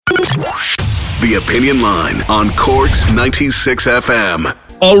The Opinion Line on Cork's 96 FM.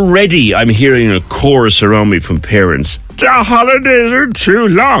 Already I'm hearing a chorus around me from parents. The holidays are too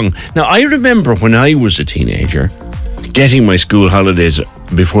long. Now, I remember when I was a teenager, getting my school holidays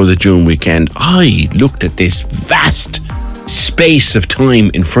before the June weekend, I looked at this vast space of time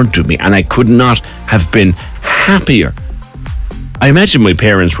in front of me and I could not have been happier. I imagine my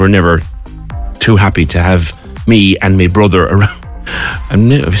parents were never too happy to have me and my brother around. And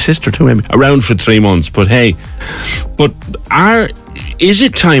my sister too, maybe, around for 3 months. But hey, is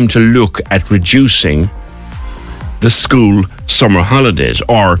it time to look at reducing the school summer holidays,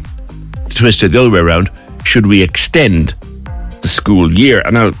 or twist it the other way around? Should we extend the school year?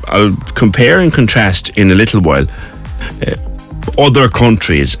 And I'll compare and contrast in a little while other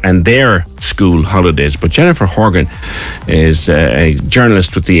countries and their school holidays. But Jennifer Horgan is a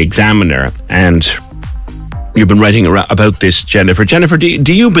journalist with The Examiner, and you've been writing about this, Jennifer. Jennifer,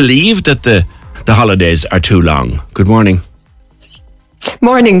 do you believe that the holidays are too long? Good morning.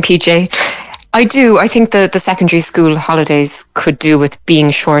 Morning, PJ. I do. I think the secondary school holidays could do with being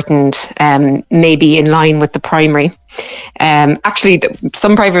shortened, maybe in line with the primary. Actually,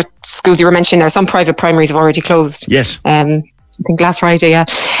 some private schools you were mentioning there, some private primaries have already closed. Yes. I think last Friday, yeah.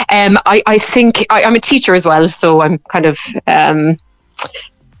 I think I'm a teacher as well, so I'm kind of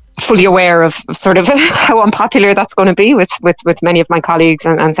fully aware of sort of how unpopular that's going to be with many of my colleagues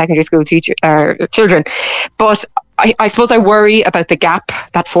and secondary school children. But I suppose I worry about the gap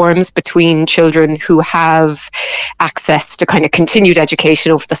that forms between children who have access to kind of continued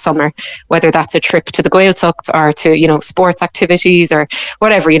education over the summer, whether that's a trip to the Gaeltacht or to, sports activities or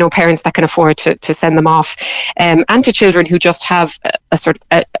whatever, parents that can afford to send them off, and to children who just have a sort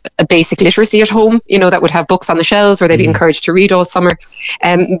of a basic literacy at home, that would have books on the shelves or they'd be encouraged to read all summer.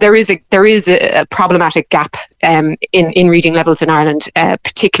 There is a problematic gap in reading levels in Ireland,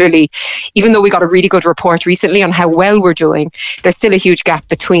 particularly, even though we got a really good report recently on how well we're doing, there's still a huge gap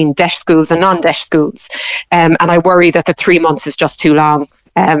between DEIS schools and non-DEIS schools. And I worry that the 3 months is just too long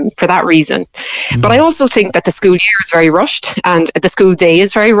for that reason. But I also think that the school year is very rushed and the school day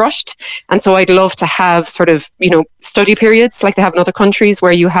is very rushed. And so I'd love to have sort of, study periods like they have in other countries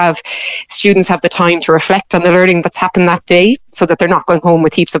where you have students have the time to reflect on the learning that's happened that day so that they're not going home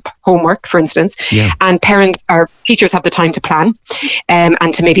with heaps of homework, for instance. Yeah. And parents or teachers have the time to plan and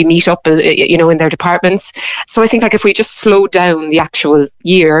to maybe meet up, in their departments. So I think like if we just slowed down the actual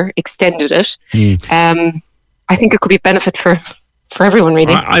year, extended it, I think it could be a benefit for everyone,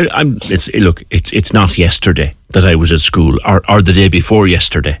 really. It's not yesterday that I was at school, or the day before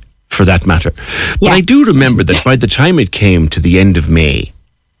yesterday, for that matter. But I do remember that by the time it came to the end of May,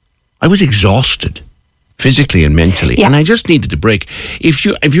 I was exhausted, physically and mentally, and I just needed a break. If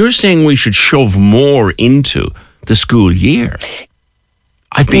you're saying we should shove more into the school year,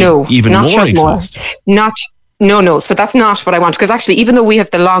 I'd be even more exhausted. No. So that's not what I want, because actually, even though we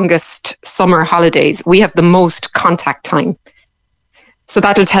have the longest summer holidays, we have the most contact time. So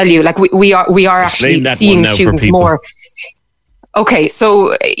that'll tell you, like we are actually seeing students more. Okay,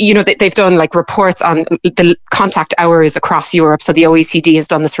 so they've done like reports on the contact hours across Europe. So the OECD has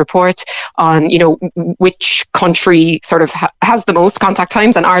done this report on which country sort of has the most contact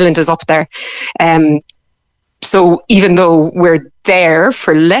times, and Ireland is up there. So even though we're there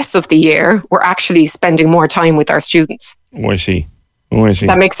for less of the year, we're actually spending more time with our students. Oh, I see. Does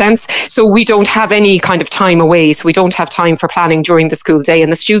that make sense? So we don't have any kind of time away. So we don't have time for planning during the school day, and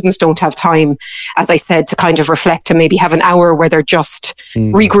the students don't have time, as I said, to kind of reflect and maybe have an hour where they're just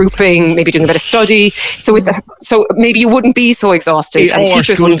regrouping, maybe doing a bit of study. So so maybe you wouldn't be so exhausted, and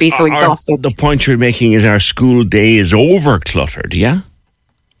teachers wouldn't be so exhausted. The point you're making is our school day is over-cluttered, yeah?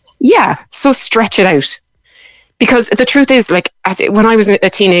 Yeah, so stretch it out. Because the truth is, like, when I was a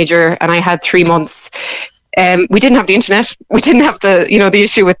teenager and I had 3 months, we didn't have the internet. We didn't have the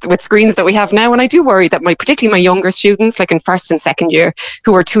issue with screens that we have now. And I do worry that particularly my younger students, like in first and second year,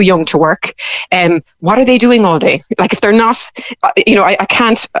 who are too young to work, what are they doing all day? Like if they're not, I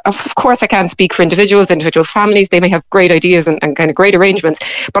can't, of course I can't speak for individual families. They may have great ideas and kind of great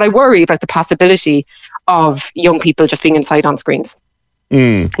arrangements, but I worry about the possibility of young people just being inside on screens.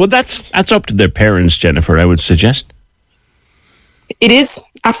 Well, that's up to their parents, Jennifer, I would suggest. It is,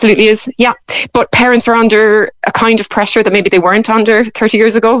 absolutely is, yeah. But parents are under a kind of pressure that maybe they weren't under 30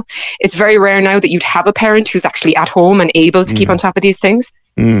 years ago. It's very rare now that you'd have a parent who's actually at home and able to keep on top of these things.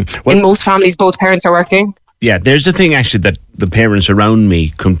 Well, in most families, both parents are working. Yeah, there's the thing actually that the parents around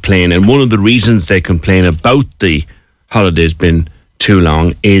me complain, and one of the reasons they complain about the holidays being too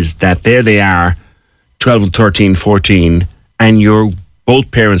long is that there they are, 12 and 13, 14, and you're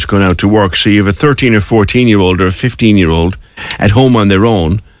both parents going out to work. So you have a 13 or 14-year-old or a 15-year-old at home on their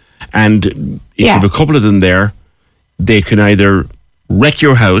own, And if you have a couple of them there, they can either wreck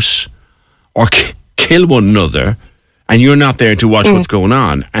your house or kill one another, and you're not there to watch what's going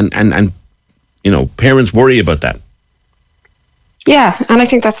on. And parents worry about that. Yeah, and I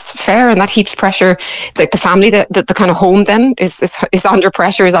think that's fair, and that heaps pressure. Like the family, the kind of home then is under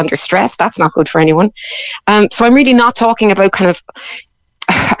pressure, is under stress. That's not good for anyone. So I'm really not talking about kind of.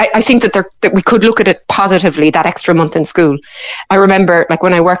 I think that we could look at it positively, that extra month in school. I remember, like,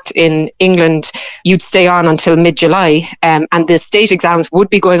 when I worked in England, you'd stay on until mid-July, and the state exams would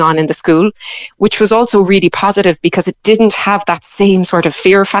be going on in the school, which was also really positive because it didn't have that same sort of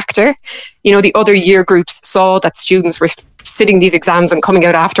fear factor. The other year groups saw that students were sitting these exams and coming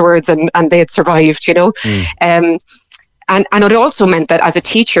out afterwards, and they had survived, And it also meant that as a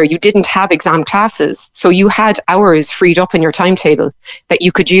teacher, you didn't have exam classes. So you had hours freed up in your timetable that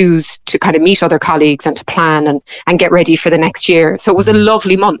you could use to kind of meet other colleagues and to plan and get ready for the next year. So it was a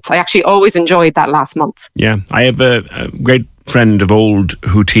lovely month. I actually always enjoyed that last month. Yeah, I have a great friend of old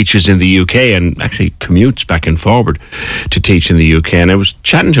who teaches in the UK and actually commutes back and forward to teach in the UK. And I was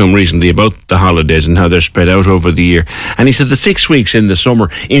chatting to him recently about the holidays and how they're spread out over the year. And he said the 6 weeks in the summer,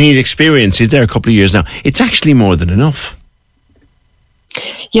 in his experience, he's there a couple of years now, it's actually more than enough.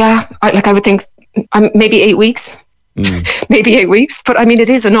 Yeah, I would think maybe 8 weeks, maybe 8 weeks. But I mean, it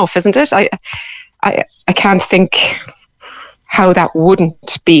is enough, isn't it? I can't think how that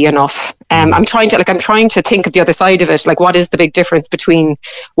wouldn't be enough. I'm trying to think of the other side of it. Like, what is the big difference between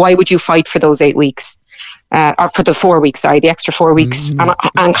why would you fight for those 8 weeks, or for the 4 weeks? Sorry, the extra 4 weeks. And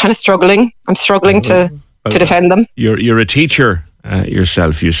I'm kind of struggling. I'm struggling to defend them. You're a teacher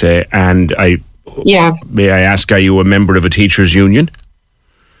yourself, you say, and may I ask, are you a member of a teachers' union?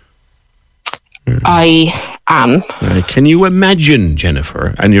 I am. Can you imagine,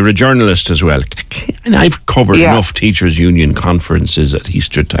 Jennifer, and you're a journalist as well, and I've covered enough teachers' union conferences at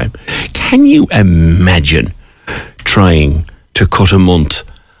Easter time. Can you imagine trying to cut a month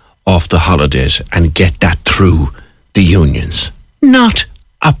off the holidays and get that through the unions? Not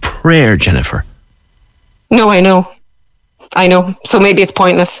a prayer, Jennifer. No, I know. So maybe it's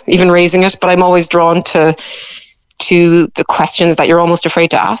pointless even raising it, but I'm always drawn to the questions that you're almost afraid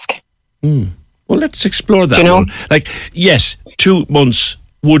to ask. Well, let's explore that one. Like, yes, 2 months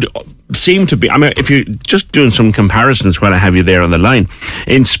would seem to be... I mean, if you're just doing some comparisons while I have you there on the line.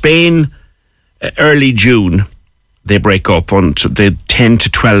 In Spain, early June, they break up on the 10 to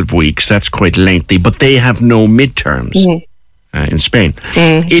 12 weeks. That's quite lengthy, but they have no midterms in Spain.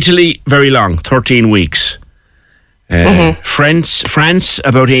 Italy, very long, 13 weeks. France,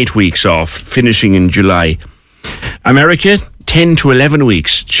 about 8 weeks off, finishing in July. America, 10 to 11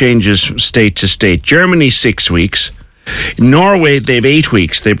 weeks, changes state to state. Germany, 6 weeks. Norway, they've 8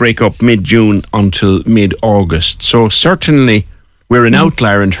 weeks. They break up mid-June until mid-August. So certainly we're an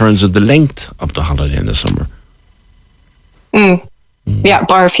outlier in terms of the length of the holiday in the summer. Yeah,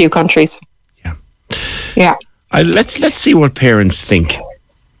 bar a few countries. Yeah. Let's see what parents think.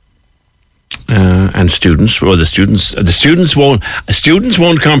 And students, well, the students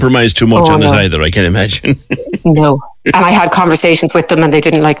won't compromise too much on this either, I can imagine. No. And I had conversations with them and they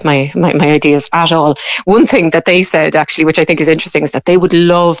didn't like my ideas at all. One thing that they said, actually, which I think is interesting, is that they would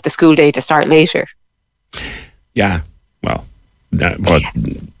love the school day to start later. Yeah, well,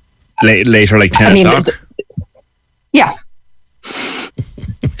 later, like 10 o'clock? Yeah.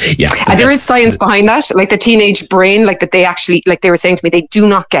 Yeah. And there is science behind that. Like the teenage brain, like that they actually, like they were saying to me, they do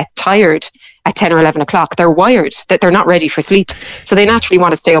not get tired at 10 or 11 o'clock. They're wired, that they're not ready for sleep. So they naturally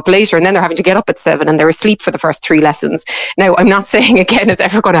want to stay up later, and then they're having to get up at 7 and they're asleep for the first 3 lessons. Now, I'm not saying again it's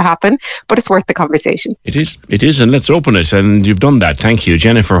ever going to happen, but it's worth the conversation. It is, and let's open it. And you've done that. Thank you,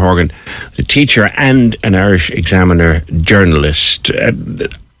 Jennifer Horgan, a teacher and an Irish Examiner journalist.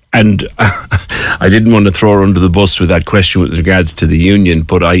 And I didn't want to throw her under the bus with that question with regards to the union,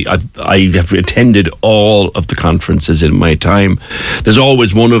 but I have attended all of the conferences in my time. There's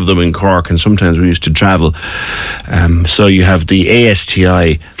always one of them in Cork, and sometimes we used to travel. So you have the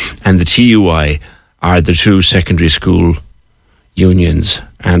ASTI and the TUI are the 2 secondary school unions,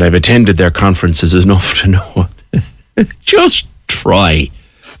 and I've attended their conferences enough to know. Just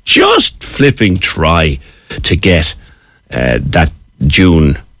flipping try to get that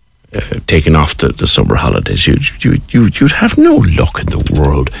June taken off the summer holidays. You'd have no luck in the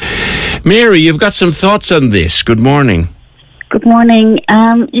world. Mary, you've got some thoughts on this. Good morning. Good morning.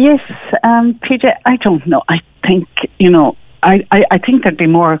 Yes, PJ, I don't know. I think, I think there'd be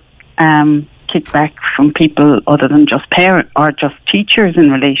more kickback from people other than just parents or just teachers in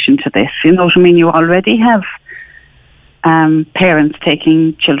relation to this. You know what I mean? You already have parents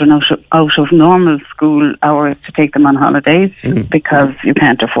taking children out of normal school hours to take them on holidays because you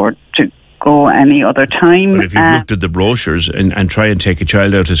can't afford go any other time. But if you've looked at the brochures and try and take a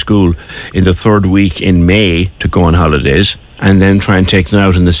child out of school in the third week in May to go on holidays, and then try and take them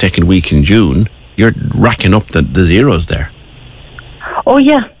out in the second week in June, you're racking up the zeros there. Oh,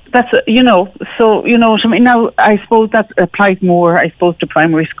 yeah. That's, so, what I mean? Now, I suppose that applies more, to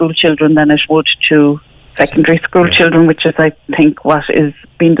primary school children than it would to secondary school children, which is, I think, what is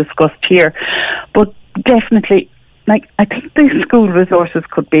being discussed here. But definitely, I think the school resources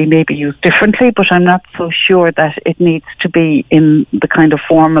could be maybe used differently, but I'm not so sure that it needs to be in the kind of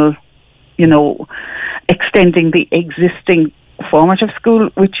formal, extending the existing formative school,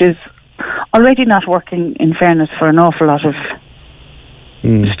 which is already not working, in fairness, for an awful lot of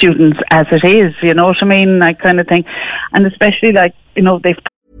students as it is, you know what I mean? That kind of thing. And especially they've...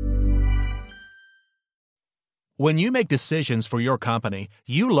 When you make decisions for your company,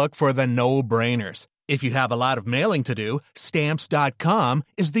 you look for the no-brainers. If you have a lot of mailing to do, Stamps.com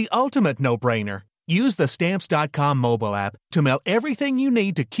is the ultimate no-brainer. Use the Stamps.com mobile app to mail everything you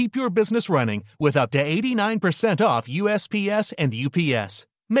need to keep your business running with up to 89% off USPS and UPS.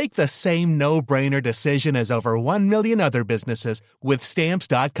 Make the same no-brainer decision as over 1 million other businesses with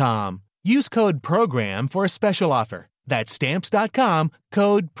Stamps.com. Use code PROGRAM for a special offer. That's Stamps.com,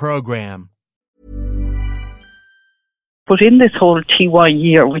 code PROGRAM. But in this whole TY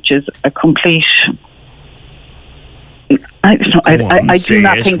year, which is a complete... I do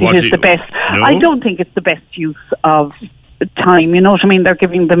not think it is the best. No? I don't think it's the best use of time. You know what I mean? They're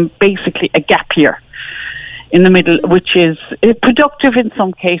giving them basically a gap year in the middle, which is productive in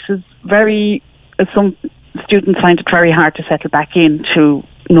some cases. Some students find it very hard to settle back into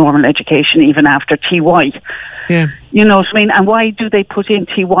normal education even after TY. Yeah. You know what I mean? And why do they put in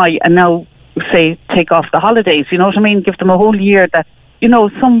TY and now say take off the holidays? You know what I mean? Give them a whole year that,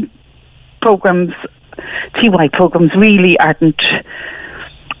 some programs, TY programs really aren't.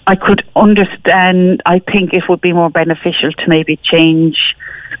 I could understand. I think it would be more beneficial to maybe change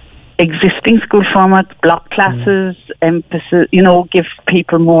existing school formats, block classes, emphasis, give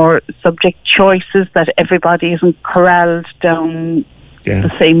people more subject choices, that everybody isn't corralled down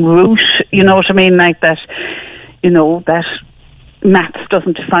the same route. You know what I mean? Like that, that maths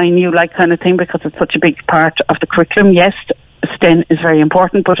doesn't define you, like kind of thing, because it's such a big part of the curriculum. Yes, STEM is very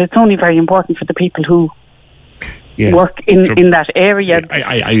important, but it's only very important for the people who work in that area.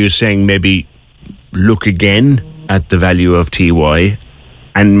 Are you saying maybe look again at the value of TY?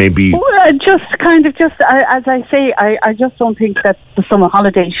 And maybe... Well, as I say, I just don't think that the summer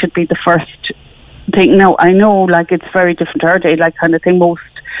holiday should be the first thing. Now, I know, it's very different to our day, kind of thing. Most,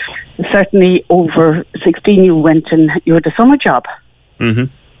 certainly over 16, you went and you had a summer job. Mm-hmm.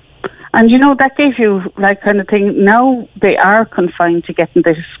 And, that gave you, kind of thing. Now they are confined to getting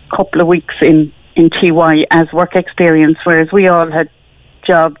this couple of weeks in TY as work experience, whereas we all had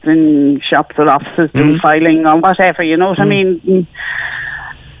jobs in shops or offices doing filing or whatever, you know what I mean?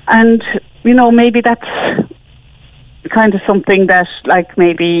 And, maybe that's kind of something that,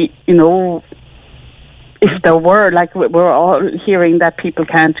 maybe, if there were, we're all hearing that people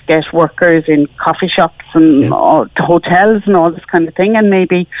can't get workers in coffee shops and hotels and all this kind of thing, and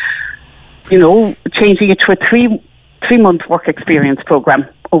maybe, changing it to a three-month work experience program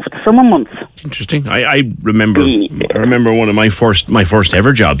over the summer months. Interesting. I remember one of my first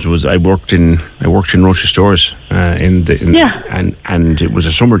ever jobs was I worked in Roche Stores and it was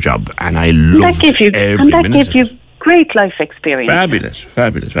a summer job, and I loved every minute. And that gave you great life experience.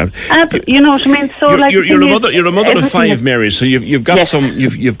 Fabulous. You know what I mean? So you're a mother of five, Mary. So you've got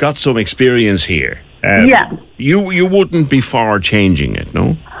some experience here. You wouldn't be far changing it,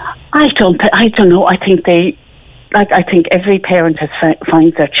 no? I don't know. I think I think every parent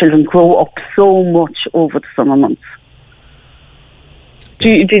finds their children grow up so much over the summer months.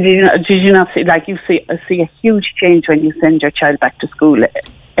 Did you not see, you see a huge change when you send your child back to school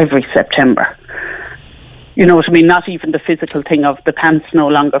every September? You know what I mean? Not even the physical thing of the pants no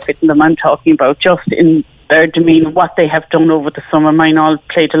longer fitting them. I'm talking about just in their demeanour, what they have done over the summer. Mine all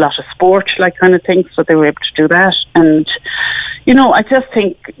played a lot of sport, kind of thing, so they were able to do that. And, I just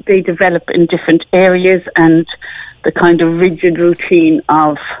think they develop in different areas, and the kind of rigid routine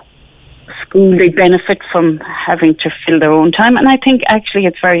of school, they benefit from having to fill their own time. And I think actually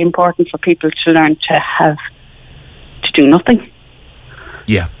it's very important for people to learn to do nothing.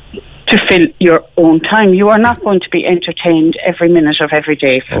 Yeah. To fill your own time. You are not going to be entertained every minute of every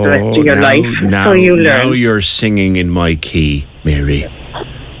day for the rest of your life. So you learn. Now you're singing in my key, Mary.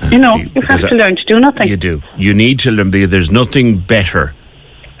 You have to learn to do nothing. You do. You need to learn, because there's nothing better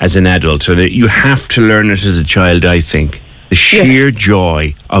as an adult. So you have to learn it as a child, I think. The sheer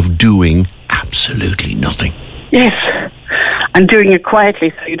joy of doing absolutely nothing. Yes. And doing it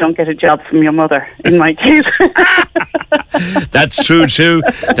quietly so you don't get a job from your mother, in my case. That's true too.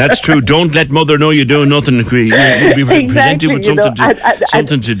 That's true. Don't let mother know you're doing nothing. You'll be presented with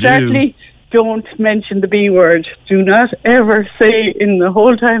something to do. Certainly don't mention the B word. Do not ever say in the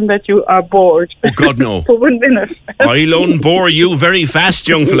whole time that you are bored. Oh God, no. For 1 minute. I'll unbore you very fast,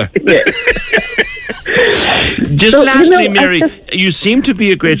 young fella. Just So, lastly, Mary, you seem to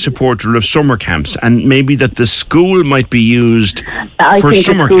be a great supporter of summer camps, and maybe that the school might be used for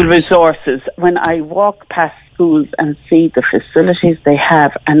summer school camps. resources. When I walk past schools and see the facilities they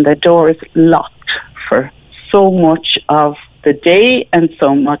have and the doors locked for so much of the day and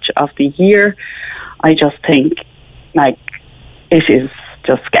so much of the year, I just think, like, it is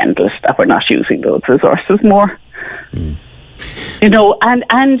just scandalous that we're not using those resources more. You know,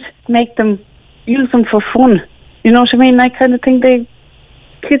 and make them, use them for fun. You know what I mean? Like, kind of thing.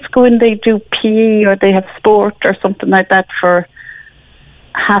 Kids go in, they do PE or they have sport or something like that for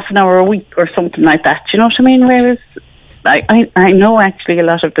half an hour a week or something like that. You know what I mean? Whereas I know actually a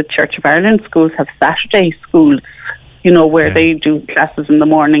lot of the Church of Ireland schools have Saturday schools, you know, where they do classes in the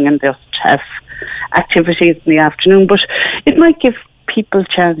morning and just have activities in the afternoon. But it might give people a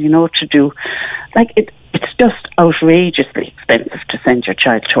chance, you know, to do, like, it's just outrageously expensive to send your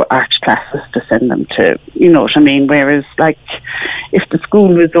child to art classes, to send them to, you know what I mean? Whereas, like, if the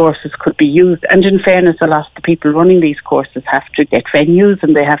school resources could be used, and in fairness, a lot of the people running these courses have to get venues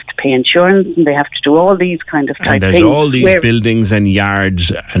and they have to pay insurance and they have to do all these kind of type and there's things. all these buildings and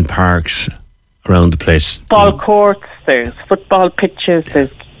yards and parks around the place. Ball courts, there's football pitches,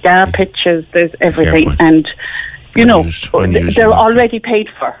 there's pitches, there's everything. And, you know, they're already paid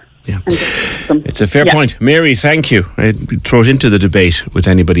for. Yeah. It's a fair point. Mary, thank you. I'd throw it into the debate with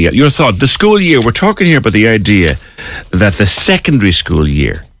anybody else. Your thought, the school year, we're talking here about the idea that the secondary school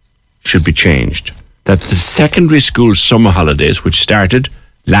year should be changed. That the secondary school summer holidays, which started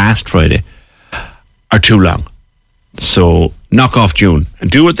last Friday, are too long. So knock off June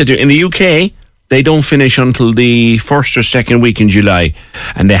and do what they do. In the UK, they don't finish until the first or second week in July,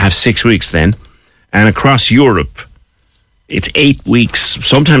 and they have 6 weeks then. And across Europe, it's 8 weeks,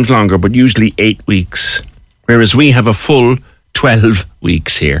 sometimes longer, but usually 8 weeks. Whereas we have a full 12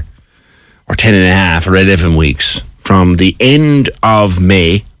 weeks here, or 10 and a half, or 11 weeks, from the end of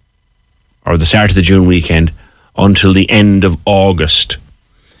May, or the start of the June weekend, until the end of August.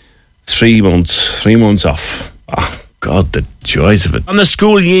 3 months off. Oh, God, the joys of it. On the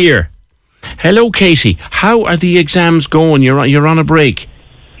school year. Hello, Katie. How are the exams going? You're on a break.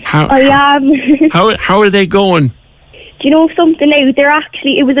 I am. How are they going? Do you know something now?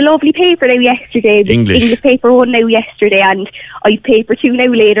 It was a lovely paper now yesterday. The English paper 1 now yesterday, and I paper 2 now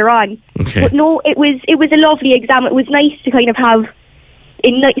later on. Okay. But no, it was a lovely exam. It was nice to kind of have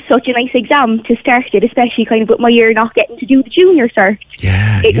such a nice exam to start it, especially kind of with my year not getting to do the junior cert.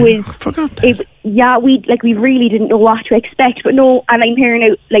 Yeah, I forgot that. We really didn't know what to expect. But no, and I'm hearing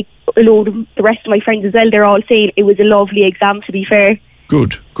out, like, a load of the rest of my friends as well, they're all saying it was a lovely exam, to be fair.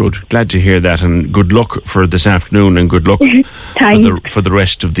 Good. Glad to hear that, and good luck for this afternoon, and good luck for the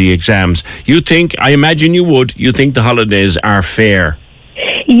rest of the exams. I imagine you think the holidays are fair?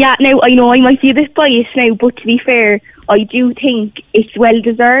 Yeah, now I know I might be a bit biased now, but to be fair, I do think it's well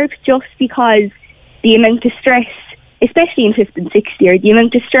deserved, just because the amount of stress, especially in 5th and 6th year, the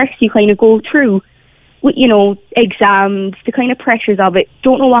amount of stress you kind of go through with, you know, exams, the kind of pressures of it,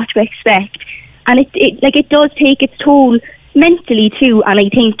 don't know what to expect, and it does take its toll mentally too. And I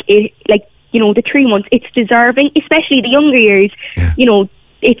think the 3 months, it's deserving, especially the younger years. Yeah. You know,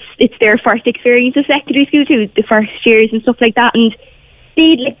 it's their first experience of secondary school too, the first years and stuff like that, and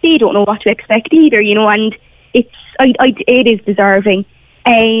they don't know what to expect either, you know, and it is deserving.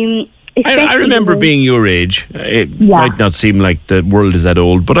 I remember being your age. It might not seem like the world is that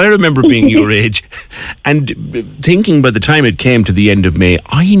old, but I remember being your age and thinking by the time it came to the end of May,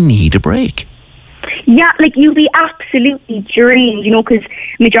 I need a break. Yeah, like, you'll be absolutely drained, you know, because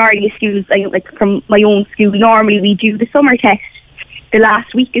majority of schools, like from my own school, normally we do the summer test the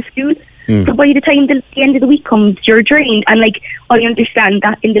last week of school. So by the time the end of the week comes, you're drained. And, like, I understand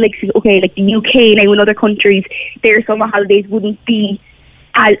that in the likes of, like the UK now and other countries, their summer holidays wouldn't be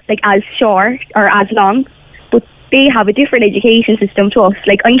as short or as long, but they have a different education system to us.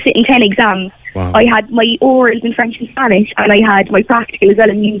 Like, I'm sitting 10 exams. Wow. I had my orals in French and Spanish, and I had my practical as well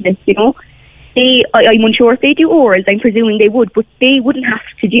in music, you know. I'm unsure if they do orals. I'm presuming they would, but they wouldn't have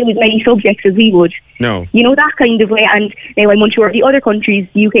to do as many subjects as we would. No. You know, that kind of way. And now I'm unsure of the other countries.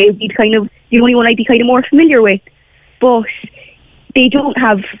 The UK would be kind of the only one I'd be kind of more familiar with. But they don't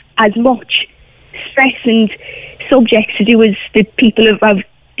have as much stress and subjects to do as the people of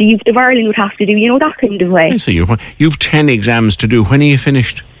the Youth of Ireland would have to do, that kind of way. So you've 10 exams to do. When are you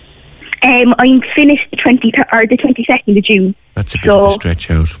finished? I'm finished the 22nd of June. That's a bit of a stretch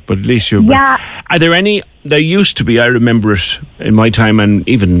out, but at least you're... Yeah. Are there any... There used to be, I remember it in my time, and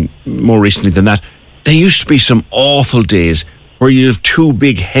even more recently than that, there used to be some awful days where you have two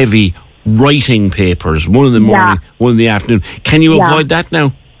big, heavy writing papers, one in the morning, one in the afternoon. Can you avoid that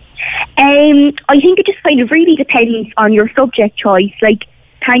now? I think it just kind of really depends on your subject choice. Like,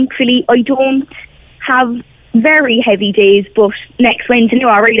 thankfully, I don't have very heavy days, but next Wednesday,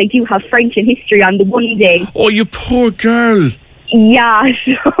 alright, I do have French and history on the one day. Oh, you poor girl. Yeah.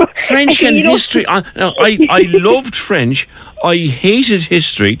 French and history. I loved French. I hated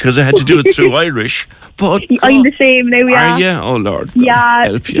history because I had to do it through Irish. But I'm the same now, yeah. Are you? Oh, Lord. Yeah.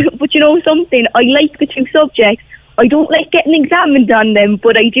 Help you. But you know something? I like the two subjects. I don't like getting examined on them,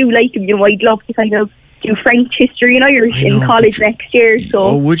 but I do like them. I'd love to kind of do French, history and Irish in college next year. So.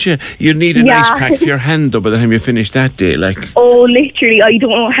 Oh, would you? You'd need a nice pack for your hand, though, by the time you finish that day. Oh, literally. I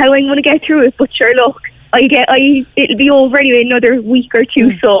don't know how I'm going to get through it, but sure, look. It'll be over anyway another week or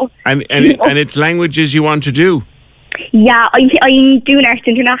two. So. And it's languages you want to do? Yeah, I'm doing Arts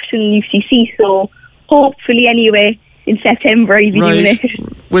International in UCC, so hopefully anyway in September I'll be doing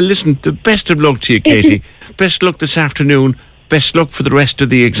it. Well, listen, the best of luck to you, Katie. Best luck this afternoon. Best luck for the rest of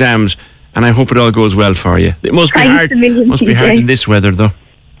the exams. And I hope it all goes well for you. It must be hard. Must be hard in this weather, though.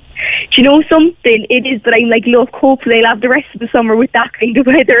 Do you know something? It is, but I'm like, look, hopefully I'll have the rest of the summer with that kind of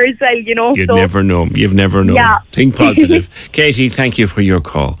weather as well, You'd never know. You've never known. Yeah. Think positive. Katie, thank you for your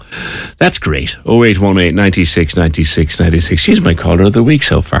call. That's great. 0818 96 96 96. She's my caller of the week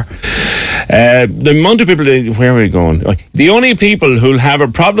so far. The amount of people, where are we going? The only people who'll have a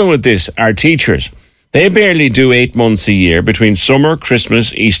problem with this are teachers. They barely do 8 months a year between summer,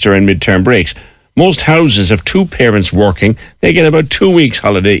 Christmas, Easter and midterm breaks. Most houses have two parents working. They get about 2 weeks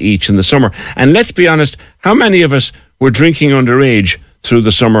holiday each in the summer. And let's be honest, how many of us were drinking underage through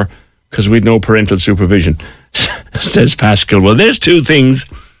the summer because we'd no parental supervision? Says Pascal. Well, there's two things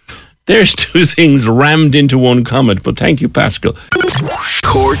rammed into one comment, but thank you, Pascal.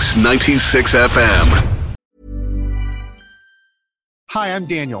 Cork's 96 FM. Hi, I'm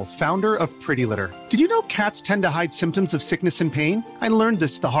Daniel, founder of Pretty Litter. Did you know cats tend to hide symptoms of sickness and pain? I learned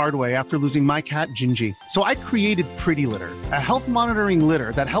this the hard way after losing my cat, Gingy. So I created Pretty Litter, a health monitoring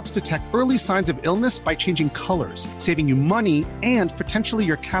litter that helps detect early signs of illness by changing colors, saving you money and potentially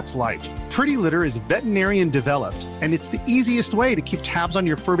your cat's life. Pretty Litter is veterinarian developed, and it's the easiest way to keep tabs on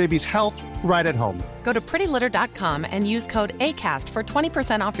your fur baby's health right at home. Go to prettylitter.com and use code ACAST for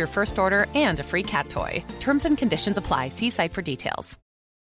 20% off your first order and a free cat toy. Terms and conditions apply. See site for details.